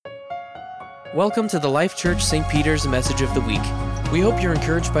Welcome to the Life Church St. Peter's Message of the Week. We hope you're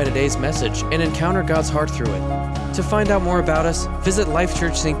encouraged by today's message and encounter God's heart through it. To find out more about us, visit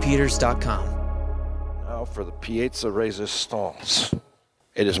lifechurchstpeters.com. Now for the Piazza Resistance.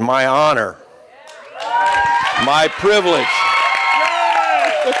 It is my honor, my privilege.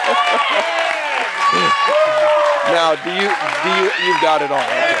 Now, you've got it on.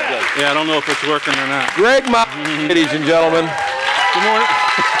 Okay, good. Yeah, I don't know if it's working or not. Greg Maurer, ladies and gentlemen. Good morning.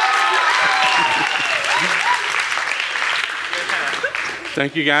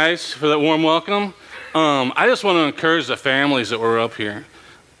 Thank you guys for that warm welcome. I just want to encourage the families that were up here.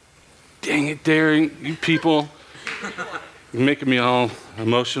 Dang it, Darren, you people. You're making me all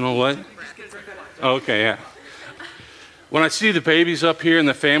emotional. What? Okay, yeah. When I see the babies up here and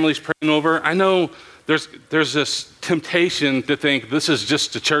the families praying over, I know there's this temptation to think this is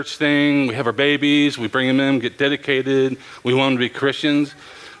just a church thing. We have our babies, we bring them in, get dedicated, we want them to be Christians.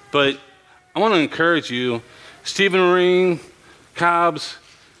 But I want to encourage you, Stephen Marine, Cobbs,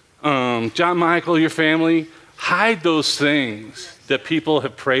 John Michael, your family, hide those things that people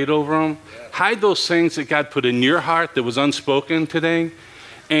have prayed over them. Hide those things that God put in your heart that was unspoken today,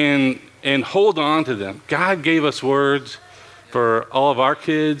 and hold on to them. God gave us words for all of our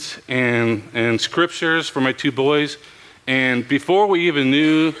kids and scriptures for my two boys. And before we even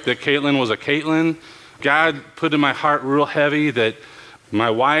knew that Caitlin was a Caitlin, God put in my heart real heavy that my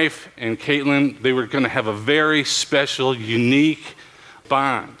wife and Caitlin, they were going to have a very special, unique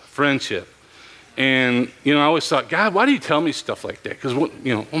bond, friendship. And, I always thought, God, why do you tell me stuff like that? Because, what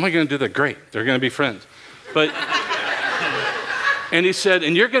am I going to do? They're great. They're going to be friends. But, and he said,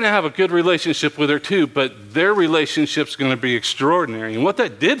 and you're going to have a good relationship with her too, but their relationship's going to be extraordinary. And what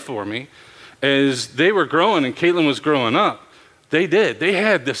that did for me is they were growing and Caitlin was growing up. They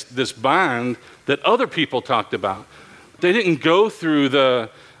had this bond that other people talked about. They didn't go through the,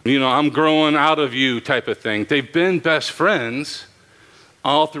 I'm growing out of you type of thing. They've been best friends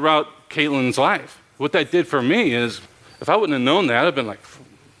all throughout Caitlin's life. What that did for me is, if I wouldn't have known that, I'd have been like,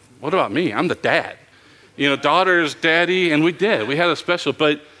 what about me? I'm the dad. Daughter's daddy, and we did. We had a special,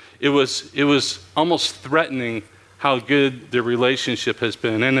 but it was almost threatening how good the relationship has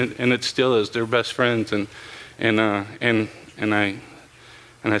been, and it still is. They're best friends, and I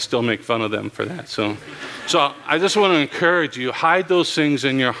still make fun of them for that. So I just want to encourage you, hide those things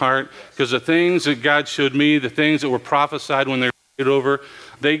in your heart, because the things that God showed me, the things that were prophesied when they were over,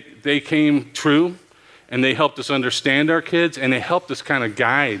 they came true, and they helped us understand our kids, and they helped us kind of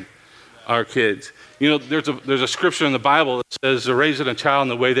guide our kids. There's a scripture in the Bible that says, raising a child in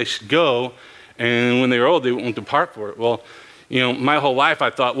the way they should go, and when they're old, they won't depart for it. Well, my whole life I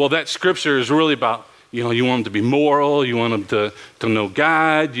thought, well, that scripture is really about, you want them to be moral, you want them to know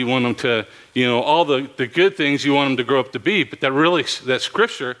God, you want them to, all the good things you want them to grow up to be. But that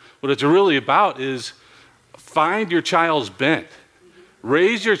scripture, what it's really about is find your child's bent.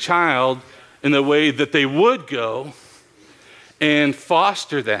 Raise your child in the way that they would go and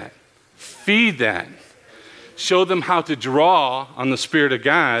foster that, feed that. Show them how to draw on the Spirit of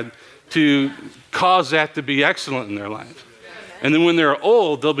God to cause that to be excellent in their life. And then when they're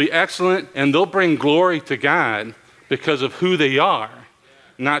old, they'll be excellent and they'll bring glory to God because of who they are,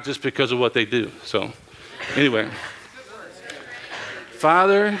 not just because of what they do. So anyway,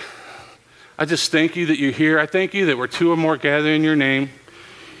 Father, I just thank you that you're here. I thank you that we're two or more gathered in your name.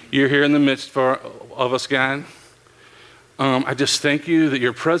 You're here in the midst of us, God. I just thank you that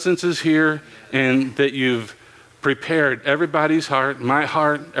your presence is here and that you've prepared everybody's heart, my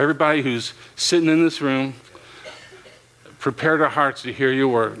heart, everybody who's sitting in this room, prepared our hearts to hear your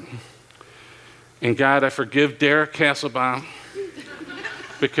word. And God, I forgive Derek Castlebaum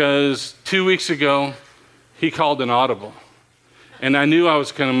because 2 weeks ago, he called an audible. And I knew I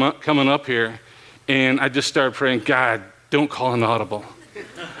was coming up here, and I just started praying, God, don't call an audible.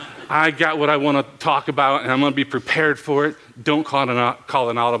 I got what I want to talk about, and I'm going to be prepared for it. Don't call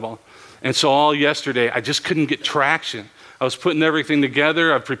an audible. And so all yesterday, I just couldn't get traction. I was putting everything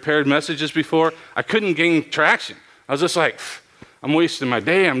together. I've prepared messages before. I couldn't gain traction. I was just like, I'm wasting my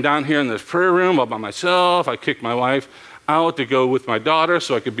day. I'm down here in this prayer room all by myself. I kicked my wife out to go with my daughter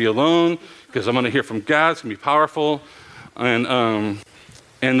so I could be alone because I'm going to hear from God. It's going to be powerful. And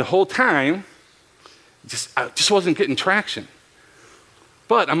the whole time, I just wasn't getting traction.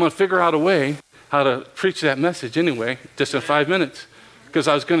 But I'm going to figure out a way how to preach that message anyway, just in 5 minutes. Because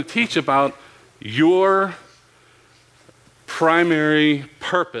I was going to teach about your primary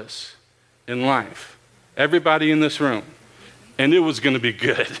purpose in life. Everybody in this room. And it was going to be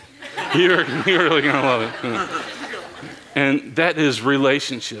good. You're really going to love it. And that is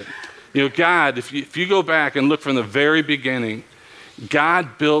relationship. God, if you go back and look from the very beginning,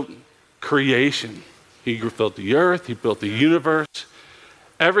 God built creation. He built the earth, he built the universe,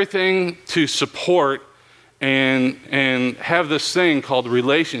 everything to support and have this thing called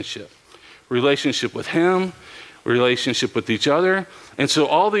relationship. Relationship with him, relationship with each other. And so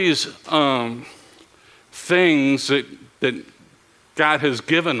all these things that God has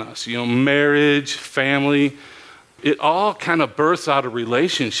given us, marriage, family, it all kind of births out of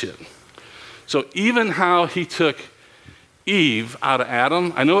relationship. So even how he took Eve out of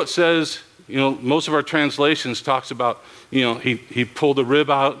Adam, I know it says, most of our translations talks about, he pulled a rib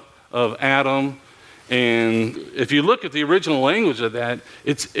out of Adam. And if you look at the original language of that,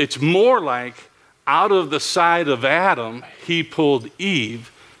 it's more like out of the side of Adam, he pulled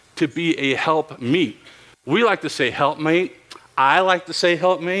Eve to be a helpmeet. We like to say helpmate. I like to say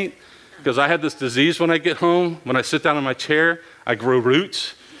helpmate because I have this disease when I get home. When I sit down in my chair, I grow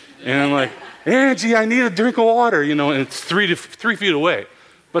roots. And I'm like, Angie, I need a drink of water, and it's 3 feet away.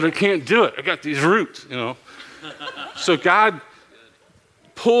 But I can't do it. I got these roots, So God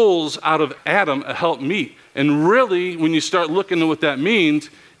pulls out of Adam a helpmeet. And really, when you start looking at what that means,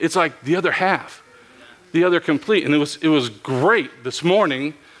 it's like the other half, the other complete. And it was great this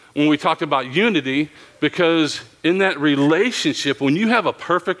morning when we talked about unity, because in that relationship, when you have a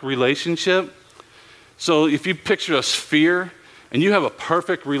perfect relationship, so if you picture a sphere and you have a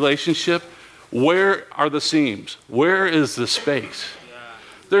perfect relationship, where are the seams? Where is the space?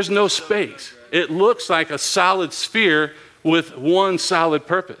 There's no space. It looks like a solid sphere with one solid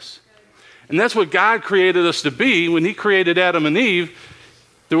purpose. And that's what God created us to be. When he created Adam and Eve,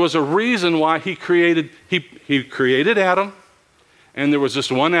 there was a reason why he created Adam, and there was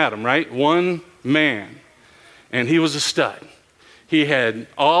just one Adam, right? One man. And he was a stud. He had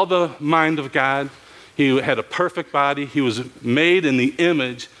all the mind of God. He had a perfect body. He was made in the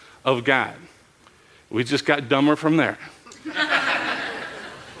image of God. We just got dumber from there.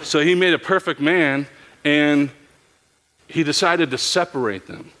 So he made a perfect man, and he decided to separate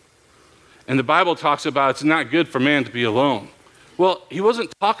them. And the Bible talks about it's not good for man to be alone. Well, he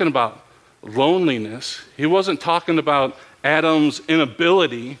wasn't talking about loneliness. He wasn't talking about Adam's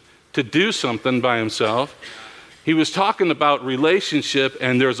inability to do something by himself. He was talking about relationship,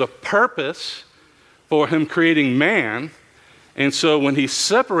 and there's a purpose for him creating man. And so when he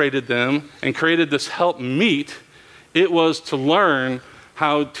separated them and created this helpmeet, it was to learn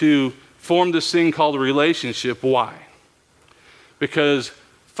how to form this thing called a relationship. Why? Because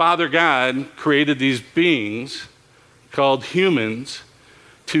Father God created these beings called humans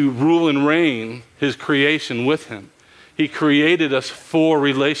to rule and reign his creation with him. He created us for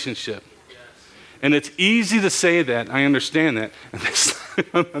relationship. And it's easy to say that. I understand that. And that's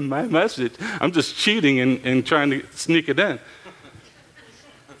my message. I'm just cheating and trying to sneak it in.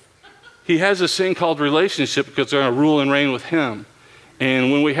 He has this thing called relationship because they're going to rule and reign with him.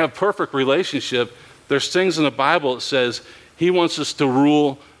 And when we have perfect relationship, there's things in the Bible that says he wants us to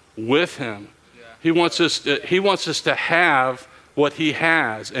rule with him. Yeah. He wants us to have what he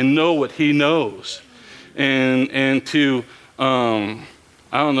has and know what he knows. And to, to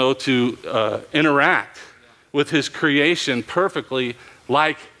interact with his creation perfectly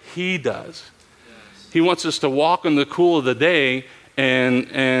like he does. Yes. He wants us to walk in the cool of the day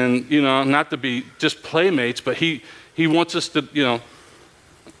and not to be just playmates, but he wants us to,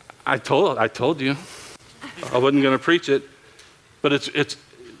 I told you I wasn't going to preach it, but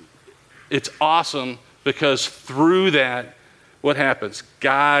it's awesome because through that, what happens?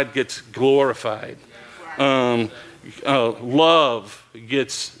 God gets glorified. Love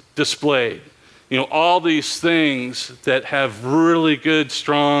gets displayed. All these things that have really good,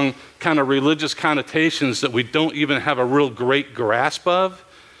 strong kind of religious connotations that we don't even have a real great grasp of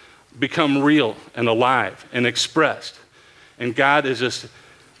become real and alive and expressed. And God is just,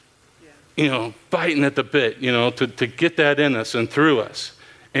 biting at the bit, to get that in us and through us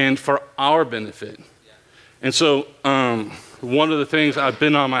and for our benefit. And so one of the things I've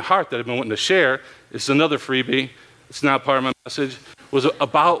been on my heart that I've been wanting to share is another freebie. It's not part of my message, was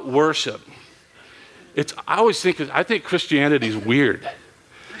about worship. I think Christianity is weird.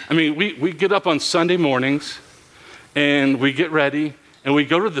 I mean, we get up on Sunday mornings and we get ready and we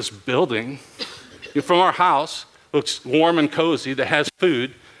go to this building from our house, looks warm and cozy, that has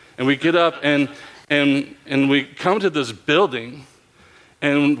food, and we get up and we come to this building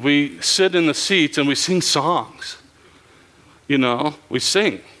and we sit in the seats and we sing songs. We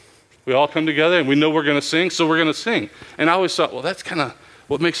sing. We all come together and we know we're going to sing, so we're going to sing. And I always thought, well, that's kind of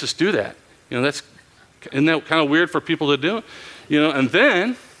what makes us do that. Isn't that kind of weird for people to do? And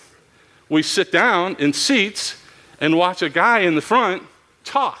then we sit down in seats and watch a guy in the front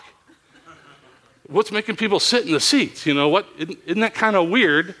talk. What's making people sit in the seats? Isn't that kind of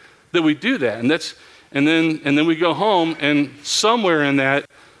weird that we do that. And then we go home, and somewhere in that,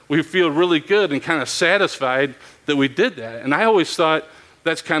 we feel really good and kind of satisfied that we did that. And I always thought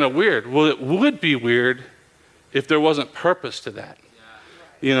that's kind of weird. Well, it would be weird if there wasn't purpose to that.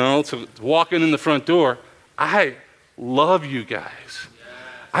 You know, so walking in the front door, I love you guys.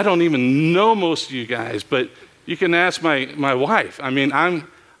 I don't even know most of you guys, but you can ask my wife. I mean,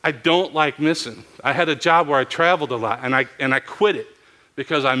 I don't like missing. I had a job where I traveled a lot, and I quit it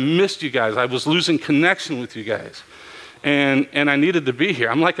because I missed you guys. I was losing connection with you guys, and I needed to be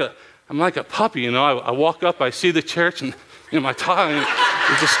here. I'm like a puppy, you know. I walk up, I see the church, and my tongue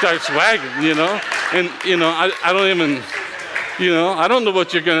it just starts wagging, you know. And you know, I don't even, you know, I don't know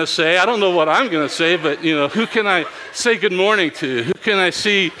what you're gonna say. I don't know what I'm gonna say, but you know, who can I say good morning to? Who can I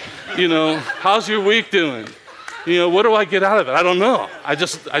see? You know, how's your week doing? You know, what do I get out of it? I don't know. I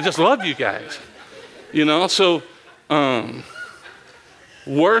just love you guys. You know, so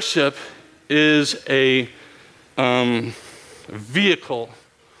worship is a vehicle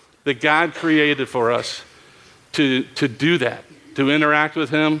that God created for us to do that, to interact with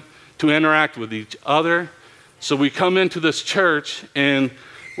Him, to interact with each other. So we come into this church and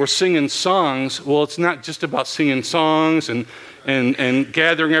we're singing songs. Well, it's not just about singing songs and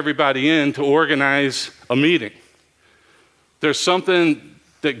gathering everybody in to organize a meeting. There's something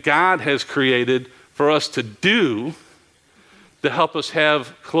that God has created for us to do to help us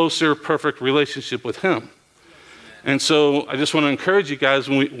have closer, perfect relationship with Him. And so I just want to encourage you guys,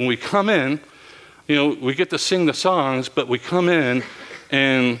 when we come in, you know, we get to sing the songs, but we come in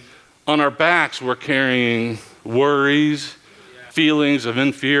and on our backs we're carrying worries, feelings of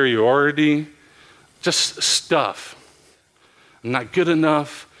inferiority, just stuff. I'm not good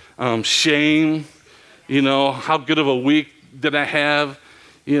enough, shame, you know, how good of a week did I have,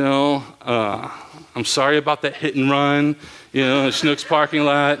 you know, I'm sorry about that hit and run, you know, in Schnucks parking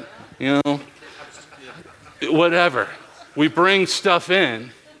lot, you know, whatever. We bring stuff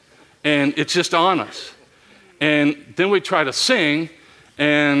in, and it's just on us. And then we try to sing,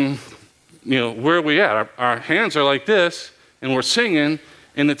 and, you know, where are we at? Our hands are like this, and we're singing,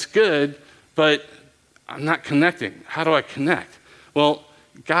 and it's good, but I'm not connecting. How do I connect? Well,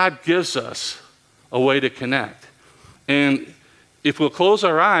 God gives us a way to connect. And if we'll close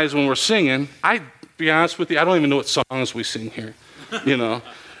our eyes when we're singing, I be honest with you, I don't even know what songs we sing here, you know.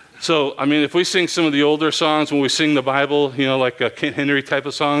 So, I mean, if we sing some of the older songs, when we sing the Bible, you know, like Kent Henry type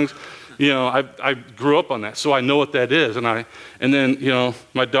of songs, you know, I grew up on that, so I know what that is. And then, you know,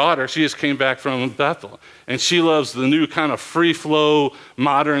 my daughter, she just came back from Bethel, and she loves the new kind of free flow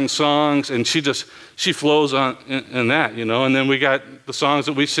modern songs, and she flows on in that, you know. And then we got the songs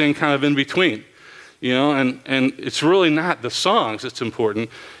that we sing kind of in between, you know. And it's really not the songs that's important.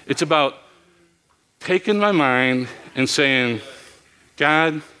 It's about taking my mind and saying,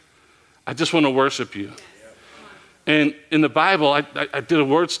 God, I just want to worship you. And in the Bible, I did a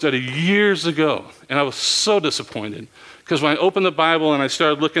word study years ago, and I was so disappointed. Because when I opened the Bible and I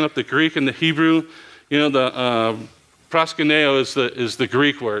started looking up the Greek and the Hebrew, you know, the proskuneo is the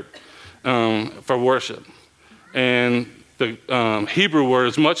Greek word for worship. And the Hebrew word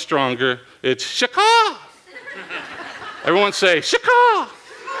is much stronger. It's shakah. Everyone say, shakah.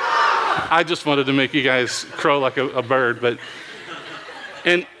 I just wanted to make you guys crow like a bird,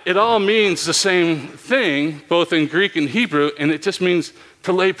 and it all means the same thing, both in Greek and Hebrew, and it just means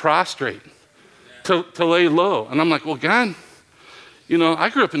to lay prostrate, to lay low. And I'm like, well, God, you know, I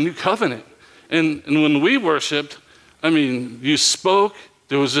grew up in New Covenant, and when we worshiped, I mean, you spoke,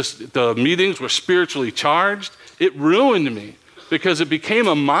 there was the meetings were spiritually charged. It ruined me because it became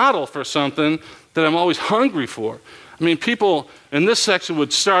a model for something that I'm always hungry for. I mean, people in this section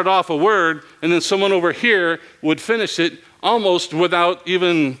would start off a word, and then someone over here would finish it almost without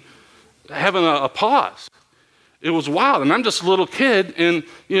even having a pause. It was wild, and I'm just a little kid, and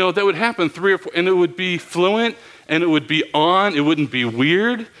you know that would happen 3 or 4, and it would be fluent, and it would be on. It wouldn't be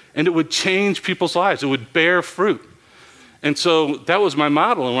weird, and it would change people's lives. It would bear fruit, and so that was my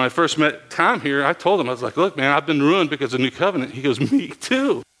model. And when I first met Tom here, I told him, I was like, "Look, man, I've been ruined because of New Covenant." He goes, "Me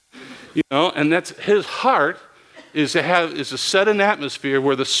too," you know, and that's his heart. Is to set an atmosphere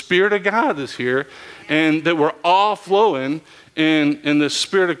where the Spirit of God is here, and that we're all flowing in the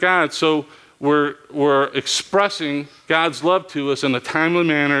Spirit of God. So we're expressing God's love to us in a timely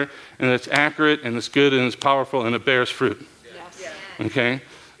manner, and it's accurate, and it's good, and it's powerful, and it bears fruit. Yes. Okay?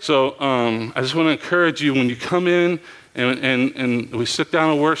 So I just want to encourage you when you come in and we sit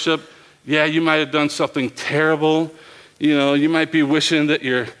down and worship. Yeah, you might have done something terrible. You know, you might be wishing that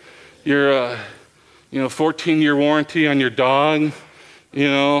your 14-year warranty on your dog, you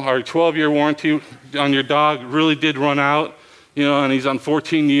know, or 12-year warranty on your dog really did run out. and he's on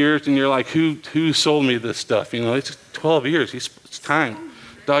 14 years, and you're like, who sold me this stuff? It's 12 years. It's time.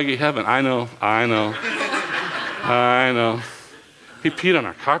 Doggy heaven. I know. He peed on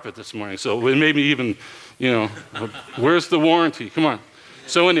our carpet this morning, so it made me even, where's the warranty? Come on.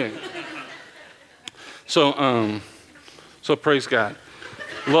 So anyway, so praise God.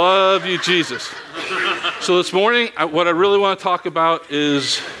 Love you, Jesus. So this morning, what I really want to talk about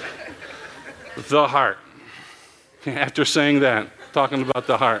is the heart. After saying that, talking about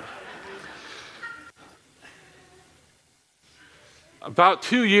the heart. About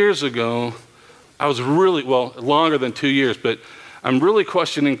 2 years ago, I was really, longer than 2 years, but I'm really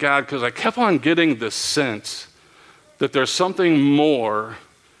questioning God because I kept on getting this sense that there's something more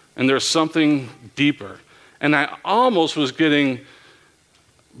and there's something deeper. And I almost was getting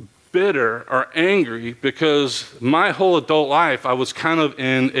bitter or angry because my whole adult life I was kind of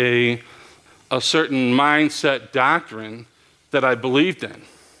in a certain mindset doctrine that I believed in.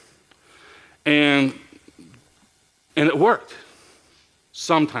 And it worked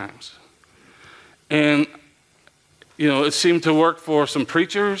sometimes. And it seemed to work for some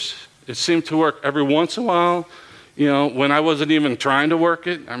preachers. It seemed to work every once in a while, when I wasn't even trying to work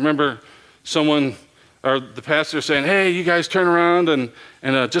it. I remember someone or the pastor saying, hey, you guys turn around and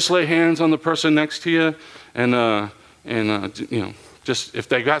just lay hands on the person next to you and just if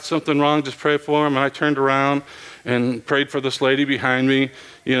they got something wrong, just pray for them. And I turned around and prayed for this lady behind me,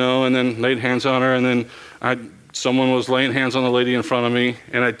 and then laid hands on her. And then someone was laying hands on the lady in front of me,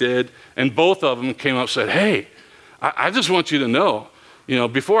 and I did. And both of them came up and said, hey, I just want you to know,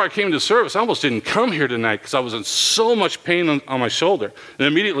 before I came to service, I almost didn't come here tonight because I was in so much pain on my shoulder. And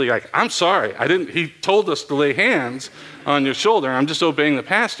immediately, I'm sorry. He told us to lay hands on your shoulder. I'm just obeying the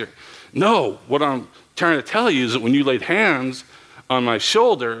pastor. No, what I'm trying to tell you is that when you laid hands on my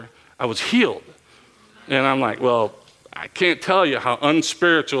shoulder, I was healed. And I'm like, well, I can't tell you how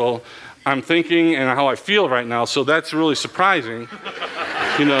unspiritual I'm thinking and how I feel right now, so that's really surprising,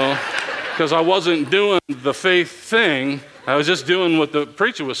 because I wasn't doing the faith thing. I was just doing what the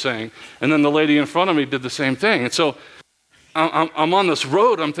preacher was saying. And then the lady in front of me did the same thing. And so I'm on this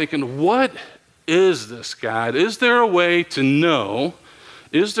road, I'm thinking, what is this, God? Is there a way to know?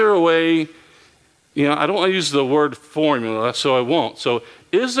 Is there a way... I don't want to use the word formula, so I won't. So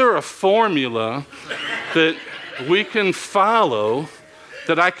is there a formula that we can follow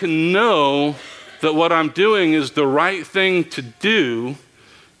that I can know that what I'm doing is the right thing to do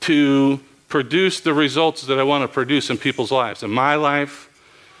to produce the results that I want to produce in people's lives, in my life,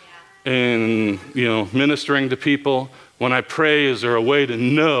 and ministering to people? When I pray, is there a way to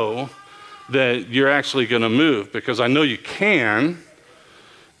know that you're actually going to move? Because I know you can,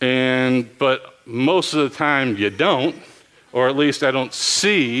 but most of the time you don't, or at least I don't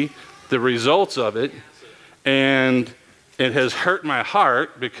see the results of it. And it has hurt my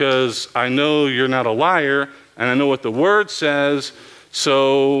heart because I know you're not a liar and I know what the word says.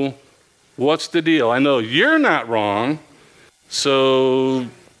 So what's the deal? I know you're not wrong, so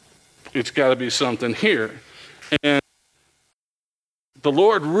it's got to be something here. And the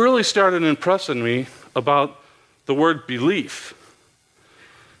Lord really started impressing me about the word belief.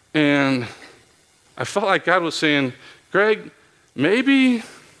 And I felt like God was saying, Greg, maybe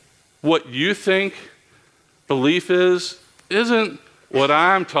what you think belief isn't what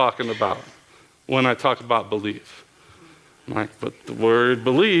I'm talking about when I talk about belief. I'm like, but the word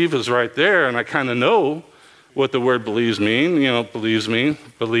believe is right there, and I kind of know what the word belief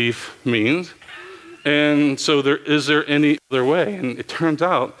means. And so is there any other way? And it turns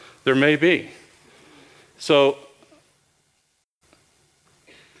out there may be. So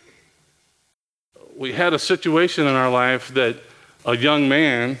we had a situation in our life that a young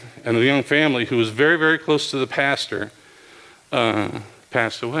man and a young family who was very, very close to the pastor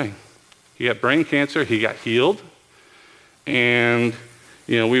passed away. He got brain cancer. He got healed. And,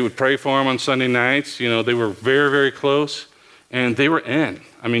 we would pray for him on Sunday nights. They were very, very close. And they were in.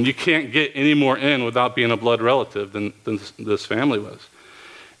 I mean, you can't get any more in without being a blood relative than this family was.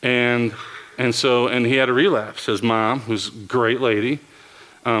 And he had a relapse. His mom, who's a great lady,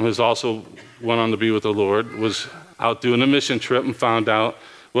 who's also went on to be with the Lord, was out doing a mission trip and found out,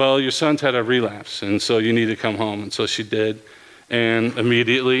 well, your son's had a relapse, and so you need to come home. And so she did. And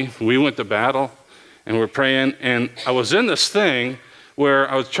immediately we went to battle, and we're praying. And I was in this thing where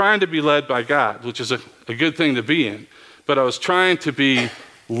I was trying to be led by God, which is a good thing to be in. But I was trying to be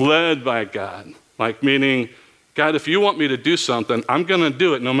led by God, like meaning, God, if you want me to do something, I'm going to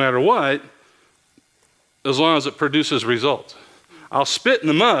do it no matter what, as long as it produces results. I'll spit in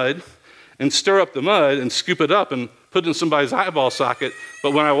the mud and stir up the mud and scoop it up and put it in somebody's eyeball socket,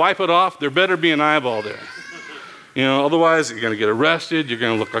 but when I wipe it off, there better be an eyeball there. Otherwise you're going to get arrested, you're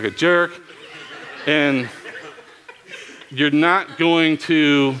going to look like a jerk, and you're not going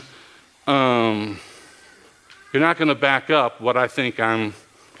to back up what I think I'm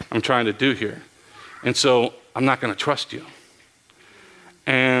trying to do here. And so I'm not going to trust you.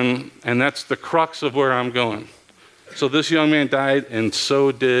 And that's the crux of where I'm going. So this young man died, and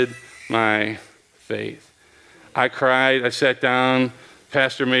so did my faith. I cried, I sat down,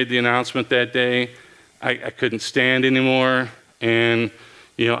 pastor made the announcement that day. I couldn't stand anymore. And,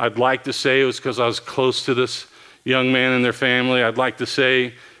 I'd like to say it was because I was close to this young man and their family. I'd like to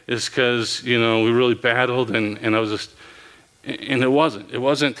say it's because, we really battled, and I was just, and it wasn't. It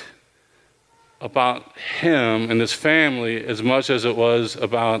wasn't about him and his family as much as it was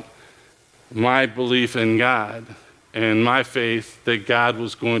about my belief in God and my faith that God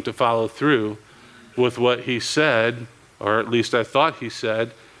was going to follow through with what he said, or at least I thought he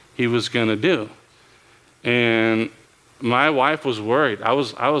said he was going to do. And my wife was worried. I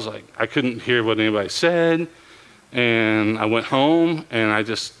was like, I couldn't hear what anybody said. And I went home and I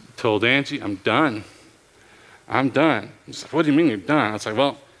just told Angie, I'm done. She's like, what do you mean you're done? I was like,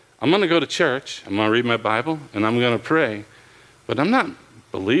 well, I'm going to go to church, I'm going to read my Bible, and I'm going to pray. But I'm not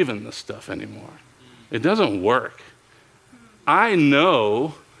believing this stuff anymore. It doesn't work. I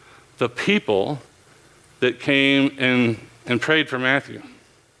know the people that came and prayed for Matthew.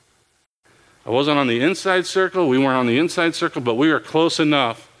 I wasn't on the inside circle, we weren't on the inside circle, but we were close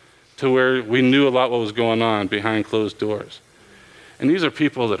enough to where we knew a lot what was going on behind closed doors. And these are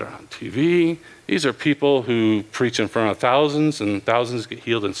people that are on TV. These are people who preach in front of thousands, and thousands get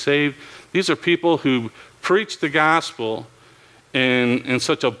healed and saved. These are people who preach the gospel in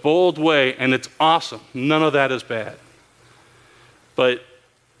such a bold way, and it's awesome. None of that is bad. But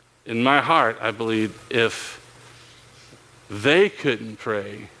in my heart, I believe if they couldn't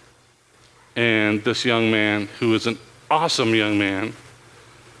pray, and this young man, who is an awesome young man,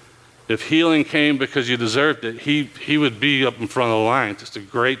 if healing came because you deserved it, he would be up in front of the line, just a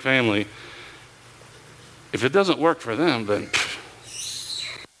great family. If it doesn't work for them, then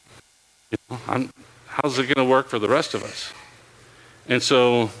how's it going to work for the rest of us? And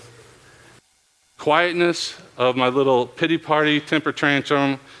so, quietness of my little pity party temper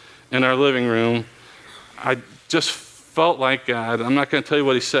tantrum in our living room, I just felt like God, I'm not going to tell you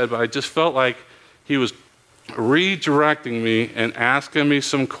what he said, but I just felt like he was redirecting me and asking me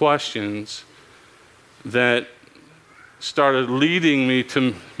some questions that started leading me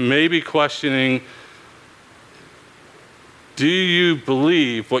to maybe questioning, do you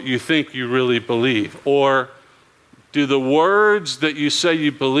believe what you think you really believe? Or do the words that you say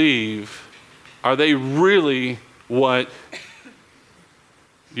you believe, are they really what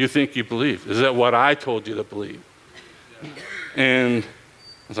you think you believe? Is that what I told you to believe? And I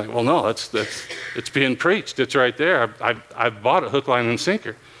was like, well, no, it's being preached. It's right there. I've bought it hook, line, and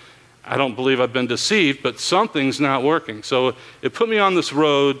sinker. I don't believe I've been deceived, but something's not working. So it put me on this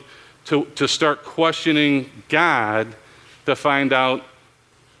road to start questioning God, to find out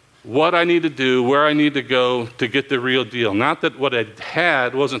what I need to do, where I need to go to get the real deal. Not that what I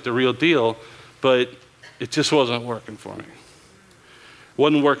had wasn't the real deal, but it just wasn't working for me.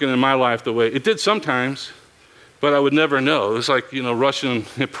 Wasn't working in my life the way it did sometimes. But I would never know. It was like, Russian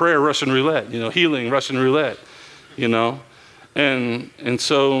roulette, healing, Russian roulette, And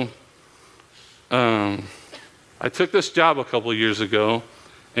so I took this job a couple of years ago,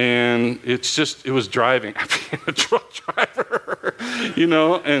 and it was driving. I became a truck driver,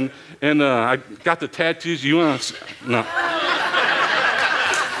 and I got the tattoos. You want to? No.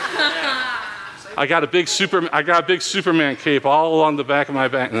 I got a big Superman cape all along the back of my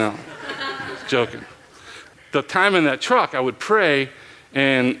back. No, joking. The time in that truck, I would pray,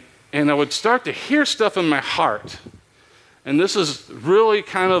 and I would start to hear stuff in my heart. And this is really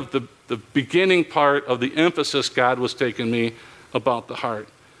kind of the beginning part of the emphasis God was taking me about the heart.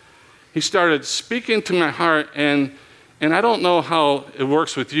 He started speaking to my heart, and I don't know how it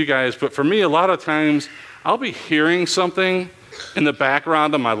works with you guys, but for me, a lot of times, I'll be hearing something in the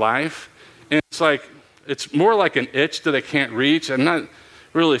background of my life, and it's more like an itch that I can't reach. I'm not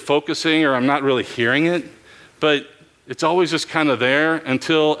really focusing, or I'm not really hearing it. But it's always just kind of there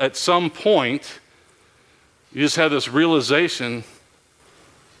until at some point you just have this realization,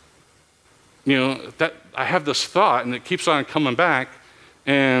 that I have this thought and it keeps on coming back,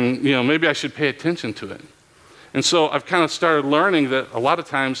 and maybe I should pay attention to it. And so I've kind of started learning that a lot of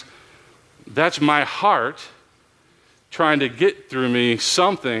times that's my heart trying to get through me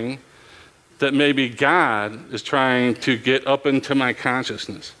something that maybe God is trying to get up into my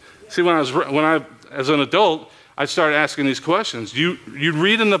consciousness. See, when I as an adult, I started asking these questions. You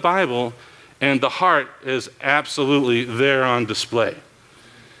read in the Bible, And the heart is absolutely there on display.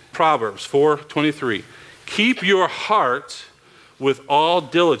 Proverbs 4:23. Keep your heart with all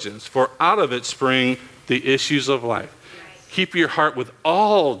diligence, for out of it spring the issues of life. Keep your heart with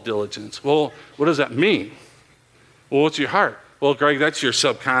all diligence. Well, what does that mean? Well, what's your heart? Well, Greg, that's your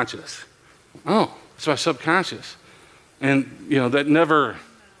subconscious. Oh, it's my subconscious. And, that never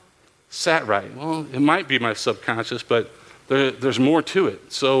sat right. Well, it might be my subconscious, but there's more to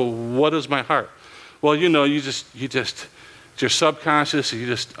it. So what is my heart? Well, it's your subconscious. You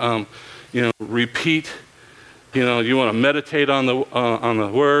just, repeat. You want to meditate on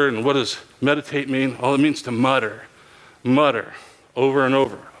the word. And what does meditate mean? Oh, it means to mutter over and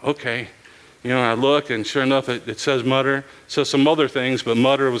over. Okay. I look, and sure enough, it says mutter. It says some other things, but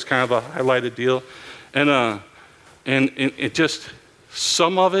mutter was kind of a highlighted deal. And it just,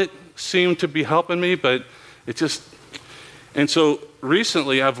 some of it seemed to be helping me, but and so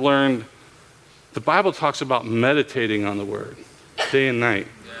recently I've learned the Bible talks about meditating on the word day and night.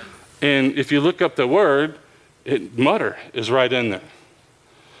 Yeah. And if you look up the word, mutter is right in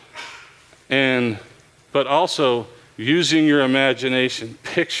there. But also using your imagination,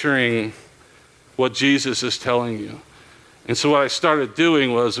 picturing what Jesus is telling you. And so what I started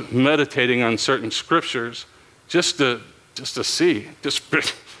doing was meditating on certain scriptures just to see, just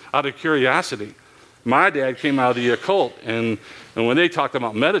out of curiosity. My dad came out of the occult, and when they talked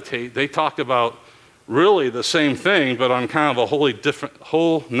about meditate, they talked about really the same thing, but on kind of a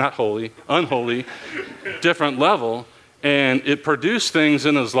unholy, different level. And it produced things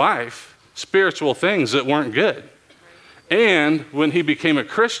in his life, spiritual things that weren't good. And when he became a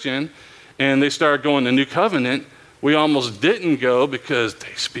Christian and they started going to New Covenant, we almost didn't go because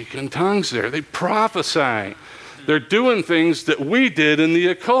they speak in tongues there. They prophesy. They're doing things that we did in the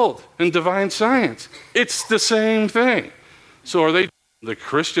occult and divine science. It's the same thing. So are they the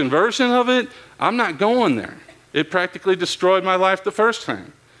Christian version of it? I'm not going there. It practically destroyed my life the first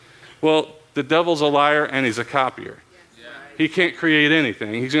time. Well, the devil's a liar and he's a copier. He can't create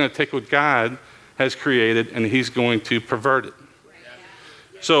anything. He's going to take what God has created and he's going to pervert it.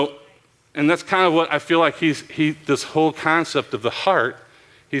 So, and that's kind of what I feel like this whole concept of the heart,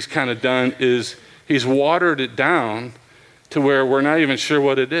 he's kind of done is he's watered it down to where we're not even sure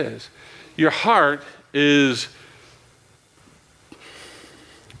what it is. Your heart is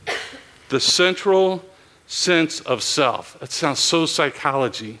the central sense of self. That sounds so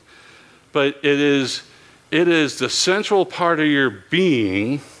psychology, but it is the central part of your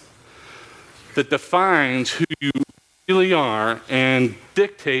being that defines who you really are and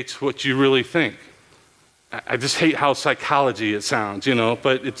dictates what you really think. I just hate how psychology it sounds,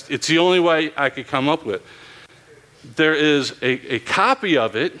 but it's the only way I could come up with. There is a copy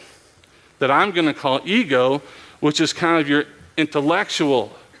of it that I'm going to call ego, which is kind of your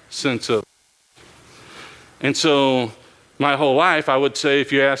intellectual sense of. And so my whole life, I would say,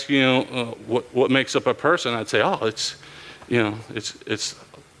 if you ask, what makes up a person, I'd say, it's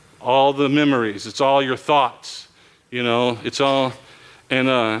all the memories, it's all your thoughts, it's all, and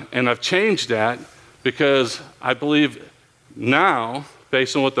I've changed that because I believe now,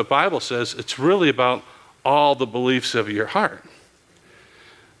 based on what the Bible says, it's really about all the beliefs of your heart.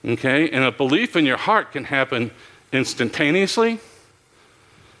 Okay, and a belief in your heart can happen instantaneously,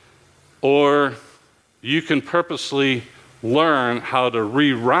 or you can purposely learn how to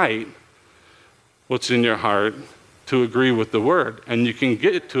rewrite what's in your heart to agree with the word. And you can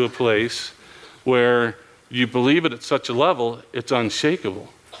get to a place where you believe it at such a level, it's unshakable.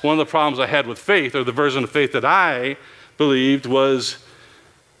 One of the problems I had with faith, or the version of faith that I believed, was,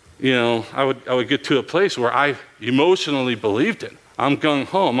 I would get to a place where I emotionally believed it. I'm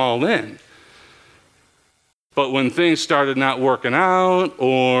gung-ho, I'm all in. But when things started not working out,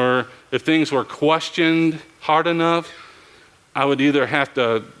 or if things were questioned hard enough, I would either have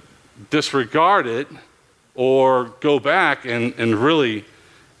to disregard it or go back and really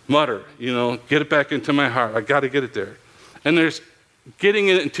mutter, get it back into my heart. I got to get it there. And getting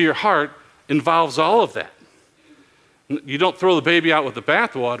it into your heart involves all of that. You don't throw the baby out with the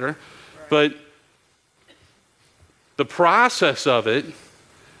bathwater, but the process of it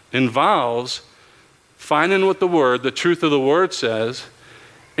involves finding what the truth of the word says,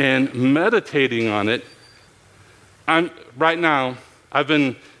 and meditating on it. Right now, I've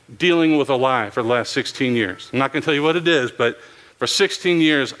been dealing with a lie for the last 16 years. I'm not going to tell you what it is, but for 16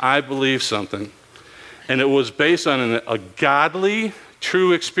 years, I believed something. And it was based on a godly,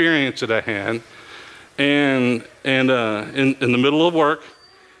 true experience that I had. And in the middle of work,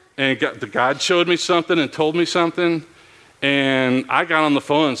 and God showed me something and told me something. And I got on the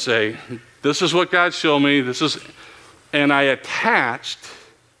phone and say, this is what God showed me. And I attached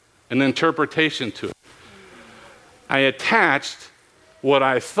an interpretation to it. I attached what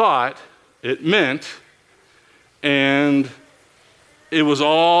I thought it meant, and it was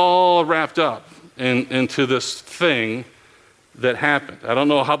all wrapped up into this thing that happened. I don't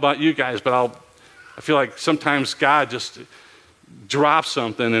know how about you guys, but I feel like sometimes God just drops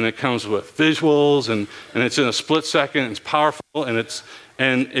something and it comes with visuals and it's in a split second, it's powerful, and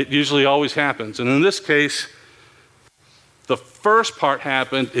it usually always happens. And in this case, the first part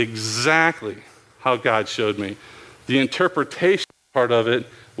happened exactly how God showed me. The interpretation part of it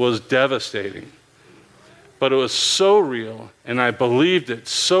was devastating. But it was so real, and I believed it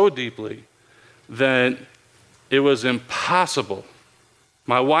so deeply that it was impossible.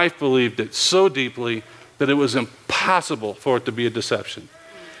 My wife believed it so deeply that it was impossible for it to be a deception.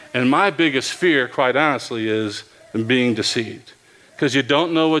 And my biggest fear, quite honestly, is being deceived. Because you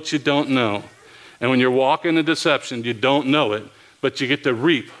don't know what you don't know. And when you're walking in deception, you don't know it, but you get to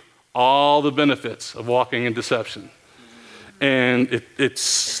reap all the benefits of walking in deception. And it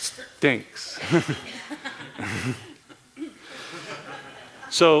stinks.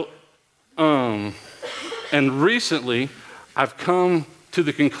 So, and recently, I've come to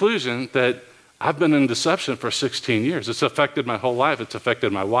the conclusion that I've been in deception for 16 years. It's affected my whole life. It's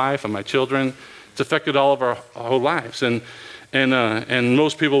affected my wife and my children. It's affected all of our whole lives. And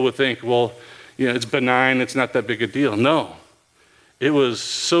most people would think, well, it's benign. It's not that big a deal. No, it was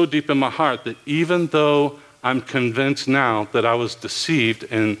so deep in my heart that even though I'm convinced now that I was deceived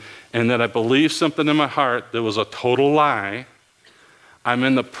and that I believed something in my heart that was a total lie, I'm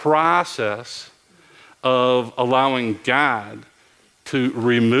in the process of allowing God to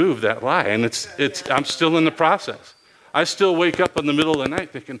remove that lie. And I'm still in the process. I still wake up in the middle of the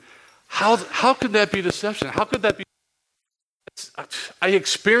night thinking, how could that be deception? How could that be? I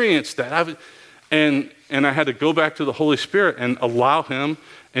experienced that. And I had to go back to the Holy Spirit and allow him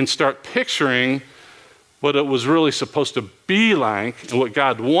and start picturing what it was really supposed to be like and what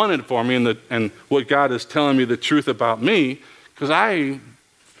God wanted for me and what God is telling me the truth about me. Because I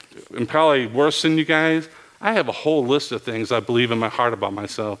am probably worse than you guys. I have a whole list of things I believe in my heart about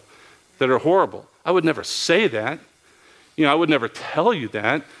myself that are horrible. I would never say that. I would never tell you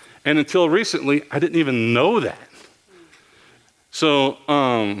that. And until recently, I didn't even know that. So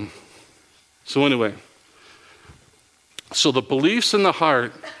anyway, so the beliefs in the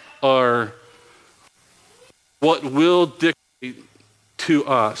heart are what will dictate to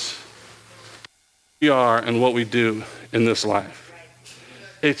us who we are and what we do in this life.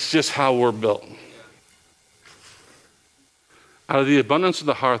 It's just how we're built. Out of the abundance of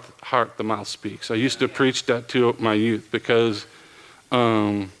the heart, the mouth speaks. I used to preach that to my youth because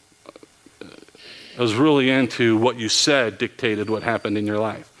I was really into what you said dictated what happened in your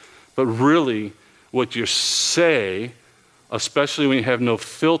life. But really, what you say, especially when you have no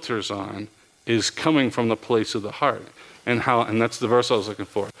filters on, is coming from the place of the heart. And that's the verse I was looking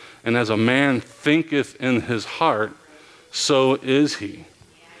for. And as a man thinketh in his heart, so is he.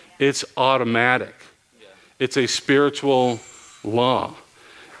 It's automatic. It's a spiritual law.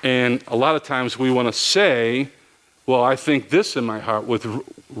 And a lot of times we want to say, well, I think this in my heart, with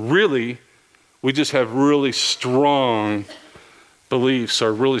really, we just have really strong beliefs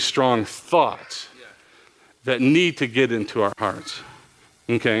or really strong thoughts that need to get into our hearts.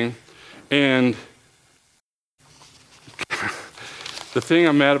 Okay? And the thing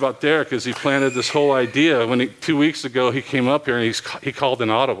I'm mad about Derek is he planted this whole idea. 2 weeks ago, he came up here and he called an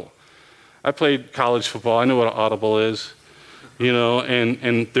audible. I played college football. I know what an audible is,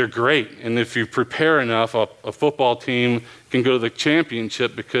 and they're great. And if you prepare enough, a football team can go to the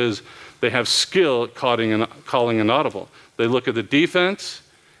championship because they have skill at calling an audible. They look at the defense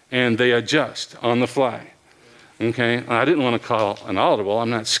and they adjust on the fly. Okay, I didn't want to call an audible. I'm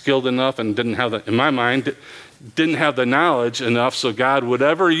not skilled enough and didn't have the knowledge enough. So God,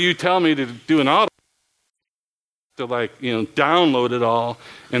 whatever you tell me to do an audible, to download it all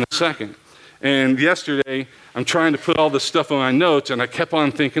in a second. And yesterday, I'm trying to put all this stuff on my notes, and I kept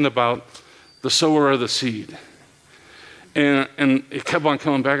on thinking about the sower of the seed. And it kept on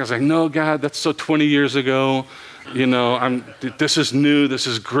coming back. I was like, no, God, that's so 20 years ago. This is new. This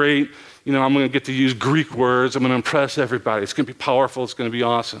is great. I'm going to get to use Greek words. I'm going to impress everybody. It's going to be powerful. It's going to be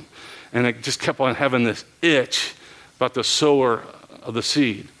awesome. And I just kept on having this itch about the sower of the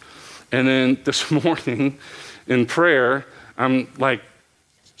seed. And then this morning in prayer, I'm like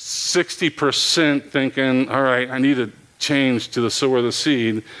 60% thinking, all right, I need to change to the sower of the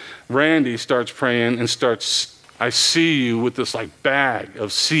seed. Randy starts praying and I see you with this bag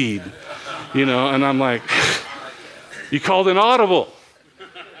of seed, and I'm like, you called an audible.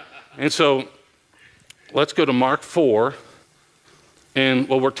 And so let's go to Mark 4, And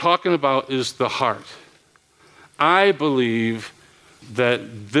what we're talking about is the heart. I believe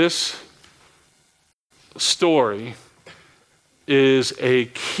that this story is a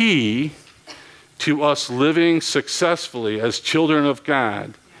key to us living successfully as children of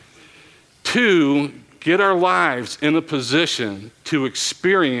God, to get our lives in a position to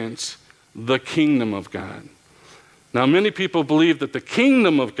experience the kingdom of God. Now, many people believe that the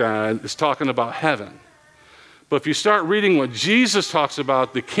kingdom of God is talking about heaven. But if you start reading what Jesus talks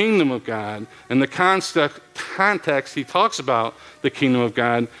about the kingdom of God, and the context he talks about the kingdom of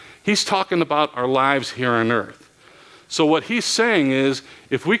God, he's talking about our lives here on earth. So what he's saying is,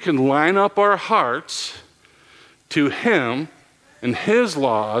 if we can line up our hearts to him and his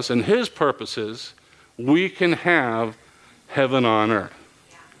laws and his purposes, we can have heaven on earth.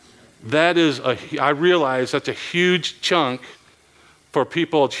 That is, I realize that's a huge chunk for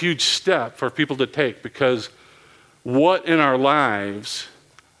people, a huge step for people to take, because what in our lives,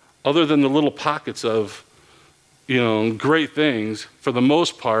 other than the little pockets of, great things, for the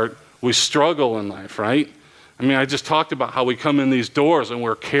most part, we struggle in life, right? I mean, I just talked about how we come in these doors and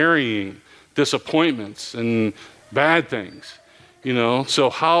we're carrying disappointments and bad things,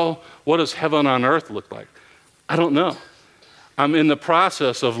 So what does heaven on earth look like? I don't know. I'm in the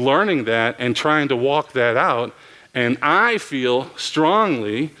process of learning that and trying to walk that out. And I feel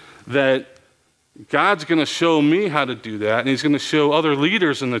strongly that God's going to show me how to do that. And he's going to show other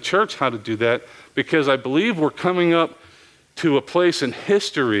leaders in the church how to do that, because I believe we're coming up to a place in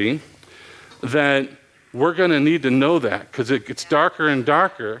history that we're going to need to know that, because it gets darker and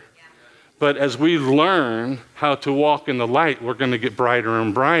darker. But as we learn how to walk in the light, we're going to get brighter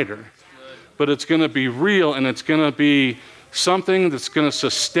and brighter. But it's going to be real, and it's going to be something that's going to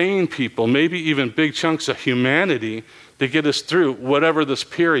sustain people, maybe even big chunks of humanity, to get us through whatever this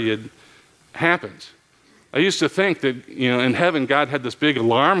period happens. I used to think that, in heaven, God had this big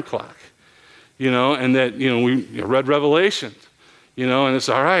alarm clock, and that, we read Revelation, and it's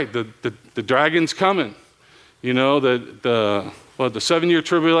all right, the dragon's coming, the 7-year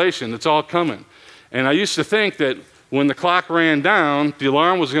tribulation, it's all coming. And I used to think that when the clock ran down, the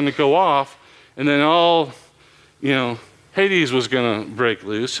alarm was going to go off, and then all, Hades was going to break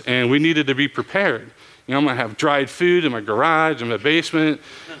loose, and we needed to be prepared. I'm going to have dried food in my garage, in my basement,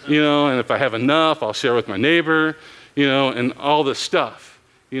 and if I have enough, I'll share with my neighbor, and all this stuff,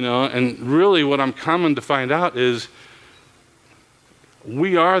 And really what I'm coming to find out is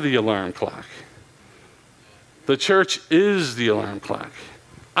we are the alarm clock. The church is the alarm clock.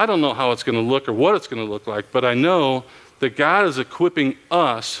 I don't know how it's going to look or what it's going to look like, but I know that God is equipping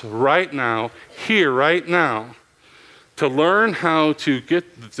us right now, here, right now, to learn how to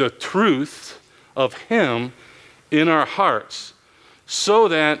get the truth of him in our hearts, so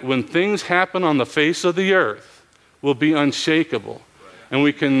that when things happen on the face of the earth, we'll be unshakable. And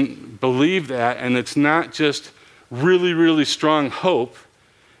we can believe that, and it's not just really, really strong hope,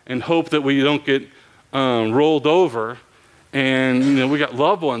 and hope that we don't get rolled over, and we got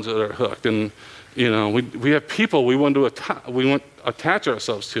loved ones that are hooked, and we have people we want to attach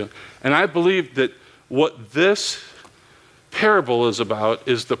ourselves to. And I believe that what this parable is about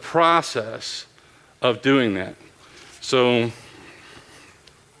is the process of doing that. So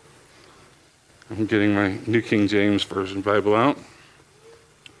I'm getting my New King James Version Bible out.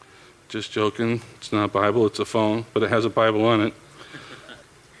 Just joking. It's not a Bible, it's a phone, but it has a Bible on it.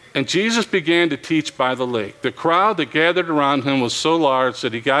 And Jesus began to teach by the lake. The crowd that gathered around him was so large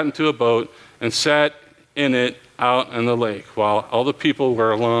that he got into a boat and sat in it out in the lake, while all the people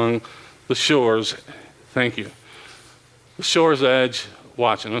were along the shores. Thank you. The shore's edge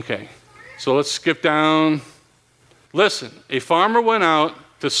watching. Okay. So let's skip down. Listen, a farmer went out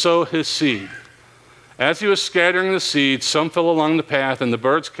to sow his seed. As he was scattering the seed, some fell along the path, and the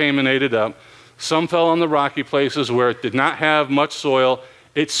birds came and ate it up. Some fell on the rocky places where it did not have much soil.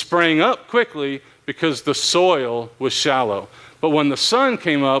 It sprang up quickly because the soil was shallow. But when the sun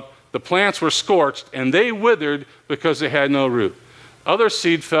came up, the plants were scorched, and they withered because they had no root. Other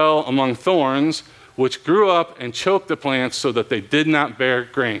seed fell among thorns, which grew up and choked the plants so that they did not bear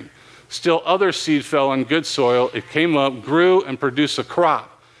grain. Still other seed fell on good soil. It came up, grew, and produced a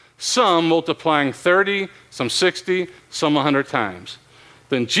crop, some multiplying 30, some 60, some 100 times.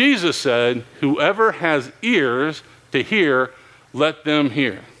 Then Jesus said, "Whoever has ears to hear, let them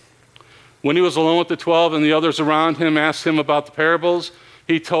hear." When he was alone with the 12 and the others around him asked him about the parables,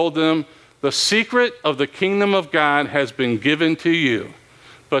 he told them, "The secret of the kingdom of God has been given to you.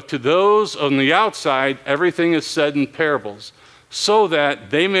 But to those on the outside, everything is said in parables, so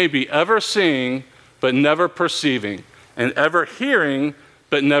that they may be ever seeing, but never perceiving, and ever hearing,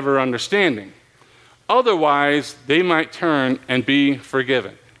 but never understanding. Otherwise, they might turn and be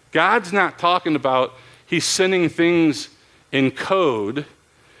forgiven. God's not talking about he's sending things in code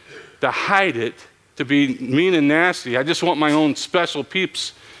to hide it, to be mean and nasty. I just want my own special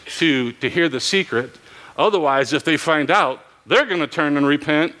peeps to hear the secret. Otherwise, if they find out, they're going to turn and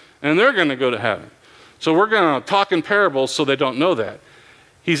repent, and they're going to go to heaven. So we're going to talk in parables so they don't know that.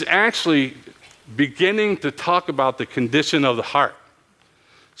 He's actually beginning to talk about the condition of the heart.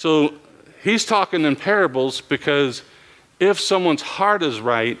 So he's talking in parables because if someone's heart is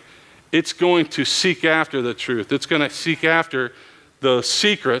right, it's going to seek after the truth. It's going to seek after the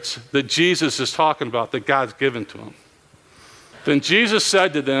secrets that Jesus is talking about, that God's given to him. Then Jesus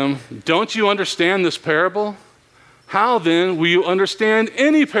said to them, "Don't you understand this parable? How then will you understand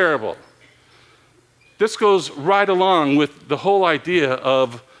any parable?" This goes right along with the whole idea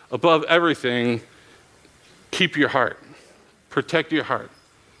of, above everything, keep your heart. Protect your heart.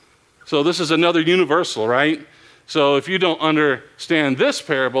 So this is another universal, right? So if you don't understand this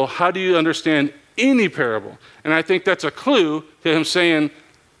parable, how do you understand any parable? And I think that's a clue to him saying,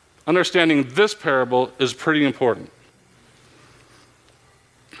 understanding this parable is pretty important.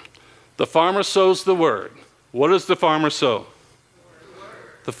 The farmer sows the word. What does the farmer sow?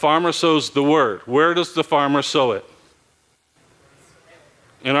 The farmer sows the word. Where does the farmer sow it?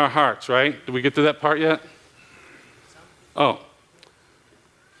 In our hearts, right? Did we get to that part yet? Oh.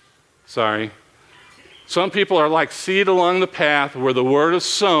 Sorry. Some people are like seed along the path where the word is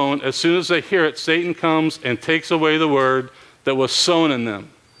sown. As soon as they hear it, Satan comes and takes away the word that was sown in them.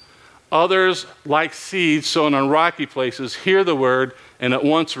 Others, like seeds sown on rocky places, hear the word and at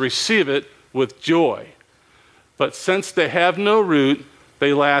once receive it with joy. But since they have no root,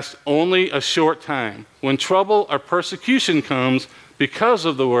 they last only a short time. When trouble or persecution comes because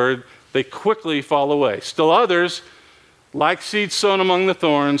of the word, they quickly fall away. Still others, like seeds sown among the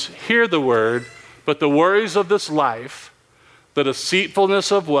thorns, hear the word, but the worries of this life, the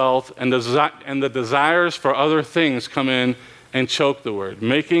deceitfulness of wealth, and the desires for other things come in and choke the word,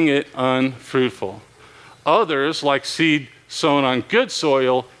 making it unfruitful. Others, like seed sown on good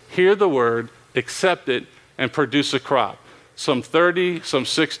soil, hear the word, accept it, and produce a crop. Some 30, some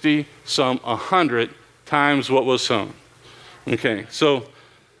 60, some 100 times what was sown. Okay, so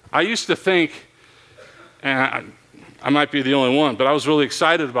I used to think, and I might be the only one, but I was really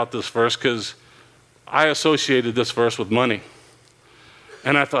excited about this verse because I associated this verse with money.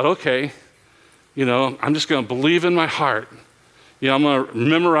 And I thought, okay, I'm just going to believe in my heart. I'm going to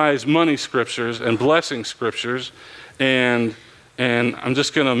memorize money scriptures and blessing scriptures, and I'm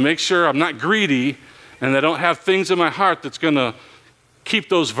just going to make sure I'm not greedy and I don't have things in my heart that's going to keep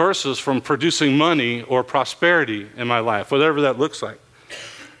those verses from producing money or prosperity in my life, whatever that looks like.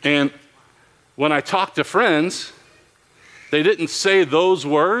 And when I talk to friends, they didn't say those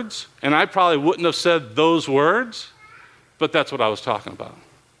words, and I probably wouldn't have said those words, but that's what I was talking about.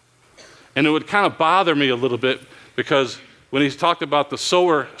 And it would kind of bother me a little bit because when he talked about the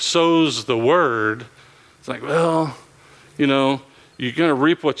sower sows the word, it's like, well, you're going to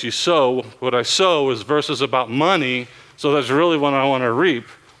reap what you sow. What I sow is verses about money, so that's really what I want to reap,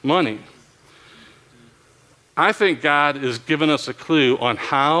 money. I think God is giving us a clue on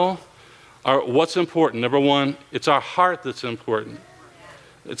what's important. Number one, it's our heart that's important.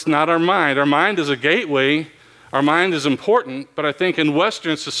 It's not our mind. Our mind is a gateway. Our mind is important, but I think in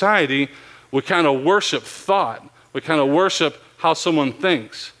Western society, we kind of worship thought. We kind of worship how someone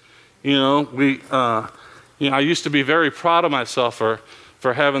thinks. I used to be very proud of myself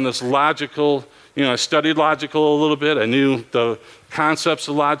for having this logical, I studied logical a little bit. I knew the concepts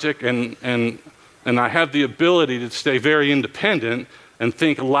of logic, and I have the ability to stay very independent and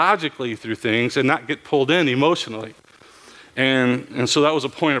think logically through things and not get pulled in emotionally. And so that was a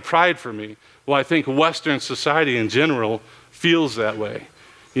point of pride for me. Well, I think Western society in general feels that way.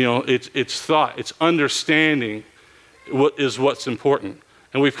 It's thought, it's understanding what's important.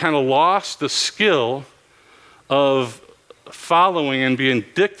 And we've kind of lost the skill of following and being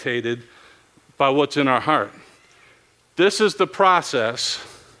dictated by what's in our heart. This is the process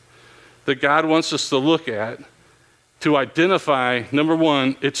that God wants us to look at to identify, number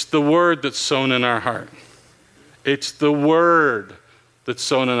one, it's the word that's sown in our heart. It's the word that's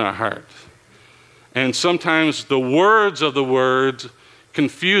sown in our heart. And sometimes the words of the words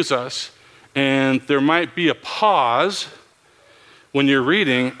confuse us, and there might be a pause when you're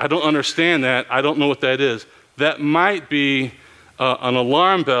reading. I don't understand that. I don't know what that is. That might be an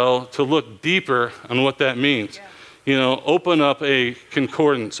alarm bell to look deeper on what that means. Open up a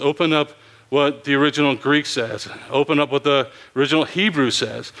concordance. Open up what the original Greek says. Open up what the original Hebrew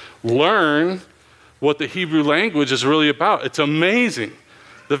says. Learn what the Hebrew language is really about. It's amazing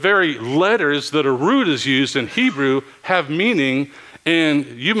the very letters that a root is used in Hebrew have meaning, and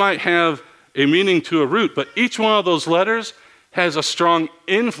you might have a meaning to a root, but each one of those letters has a strong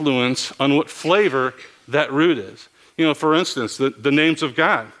influence on what flavor that root is. You know, for instance, the names of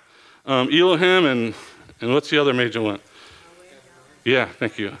God, Elohim and what's the other major one? Yeah,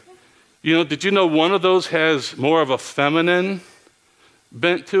 thank you. You know, did you know one of those has more of a feminine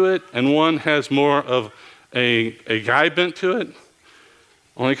bent to it, and one has more of a guy bent to it?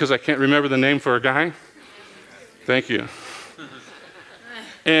 Only because I can't remember the name for a guy? Thank you.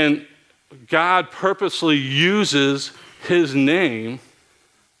 And God purposely uses his name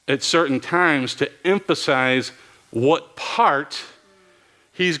at certain times to emphasize what part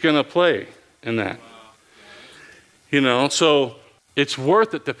he's going to play in that. You know, so it's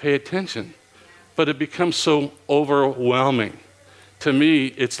worth it to pay attention, but it becomes so overwhelming. To me,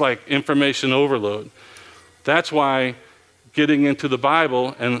 it's like information overload. That's why getting into the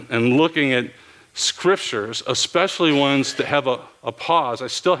Bible and looking at scriptures, especially ones that have a pause, I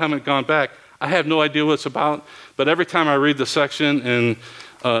still haven't gone back. I have no idea what it's about, but every time I read the section in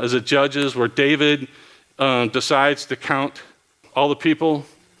as it Judges where David decides to count all the people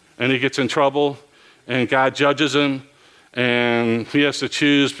and he gets in trouble and God judges him and he has to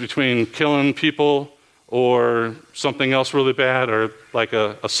choose between killing people or something else really bad or like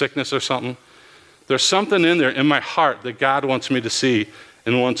a sickness or something. There's something in there in my heart that God wants me to see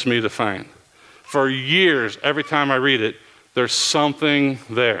and wants me to find. For years, every time I read it, there's something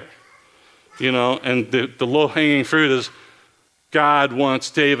there. You know, and the low-hanging fruit is God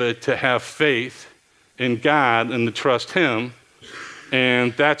wants David to have faith in God and to trust him,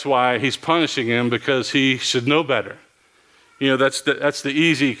 and that's why he's punishing him, because he should know better. You know, that's the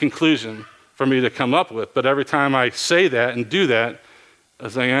easy conclusion for me to come up with, but every time I say that and do that, I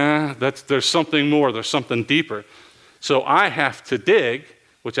think, there's something more, there's something deeper. So I have to dig,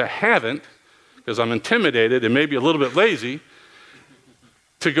 which I haven't, because I'm intimidated and maybe a little bit lazy,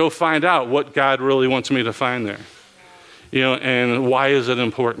 to go find out what God really wants me to find there. You know, and why is it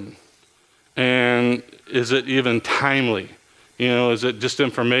important? And is it even timely? You know, is it just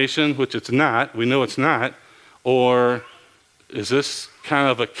information, which it's not, we know it's not, or is this kind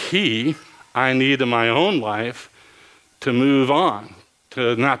of a key I need in my own life to move on,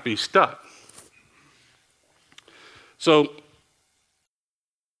 to not be stuck? So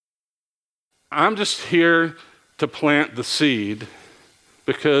I'm just here to plant the seed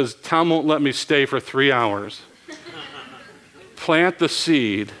because Tom won't let me stay for 3 hours. Plant the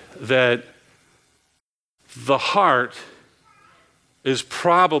seed that the heart is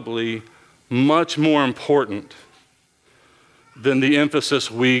probably much more important than the emphasis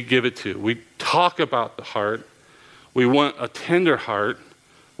we give it to. We talk about the heart. We want a tender heart.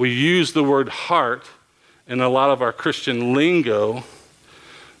 We use the word heart in a lot of our Christian lingo,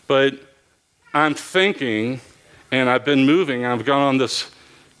 but I'm thinking, and I've been moving, I've gone on this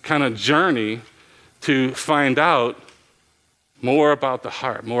kind of journey to find out more about the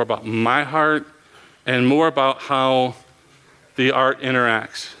heart, more about my heart, and more about how the art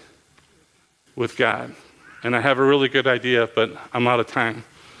interacts with God. And I have a really good idea, but I'm out of time.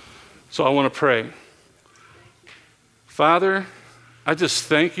 So I want to pray. Father, I just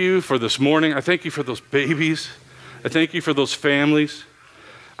thank you for this morning. I thank you for those babies. I thank you for those families.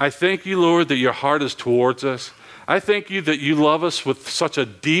 I thank you, Lord, that your heart is towards us. I thank you that you love us with such a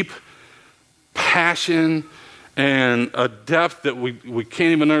deep passion and a depth that we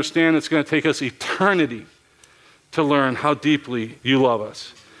can't even understand. It's going to take us eternity to learn how deeply you love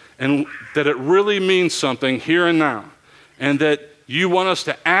us, and that it really means something here and now, and that you want us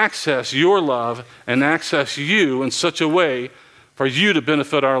to access your love and access you in such a way for you to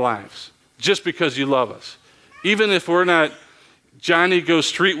benefit our lives, just because you love us. Even if we're not Johnny Go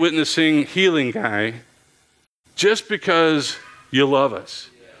Street Witnessing healing guy, just because you love us.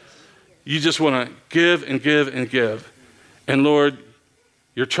 You just want to give and give and give. And Lord,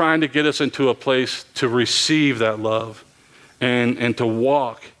 you're trying to get us into a place to receive that love and to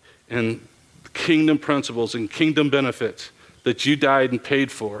walk in kingdom principles and kingdom benefits that you died and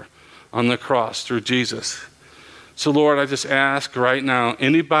paid for on the cross through Jesus. So Lord, I just ask right now,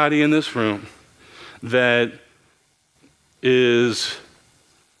 anybody in this room that is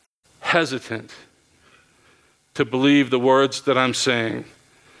hesitant to believe the words that I'm saying,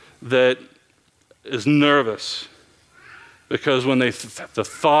 that is nervous because when the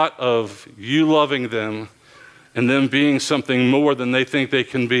thought of you loving them and them being something more than they think they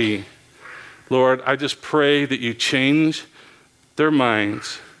can be, Lord, I just pray that you change their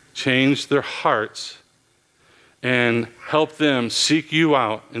minds, change their hearts, and help them seek you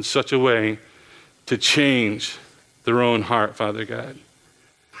out in such a way to change their own heart, Father God.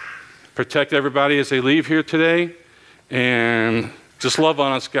 Protect everybody as they leave here today. And just love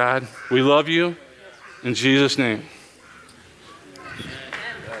on us, God. We love you. In Jesus' name.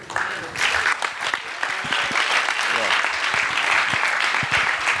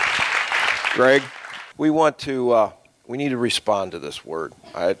 Greg, we need to respond to this word.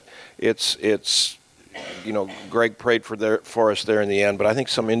 Greg prayed for us there in the end, but I think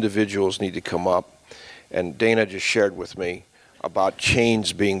some individuals need to come up. And Dana just shared with me about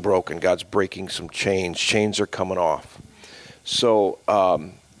chains being broken. God's breaking some chains. Chains are coming off. So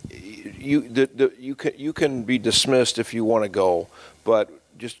you can be dismissed if you want to go, but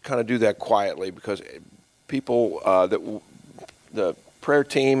just kind of do that quietly, because people, the prayer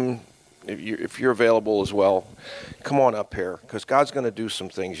team, if you're available as well, come on up here, because God's going to do some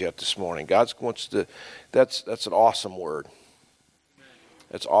things yet this morning. God wants to. That's an awesome word.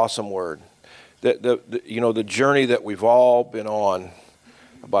 It's an awesome word. The journey that we've all been on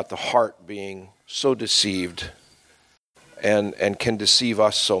about the heart being so deceived and can deceive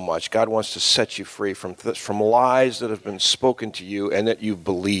us so much. God wants to set you free from lies that have been spoken to you and that you've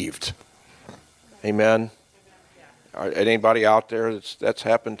believed. Amen. Anybody out there that's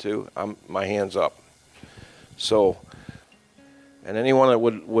happened to? My hand's up. So, and anyone that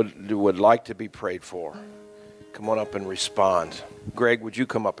would like to be prayed for, come on up and respond. Greg, would you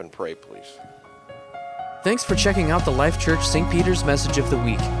come up and pray, please? Thanks for checking out the Life Church St. Peter's Message of the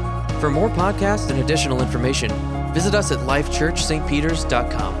Week. For more podcasts and additional information, visit us at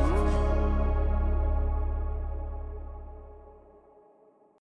lifechurchstpeters.com.